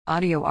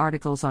Audio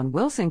articles on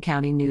Wilson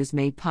County News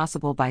made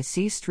possible by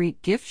C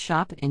Street Gift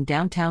Shop in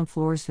downtown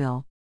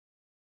Floresville.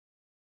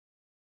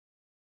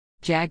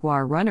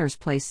 Jaguar runners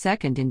place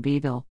second in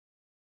Beeville.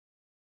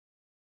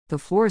 The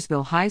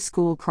Floresville High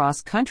School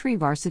cross-country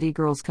varsity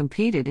girls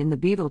competed in the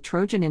Beeville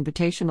Trojan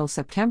Invitational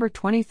September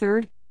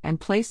 23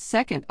 and placed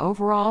second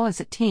overall as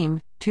a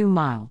team,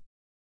 2-mile.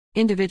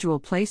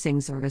 Individual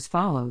placings are as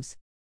follows.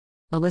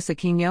 Alyssa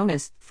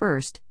Quinones,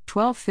 1st,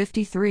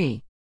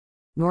 12:53.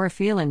 Nora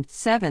Phelan,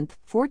 7th,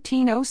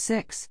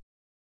 14:06.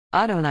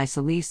 Adonai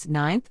Solis,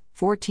 9th,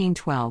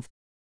 14:12.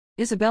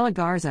 Isabella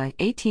Garza,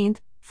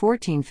 18th,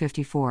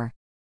 14:54.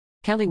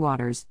 Kelly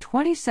Waters,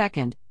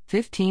 22nd,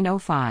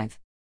 15:05.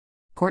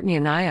 Courtney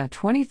Anaya,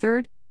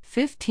 23rd,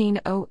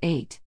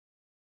 15:08.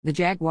 The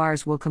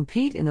Jaguars will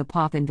compete in the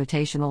POP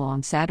Invitational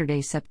on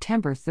Saturday,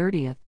 September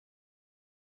 30th.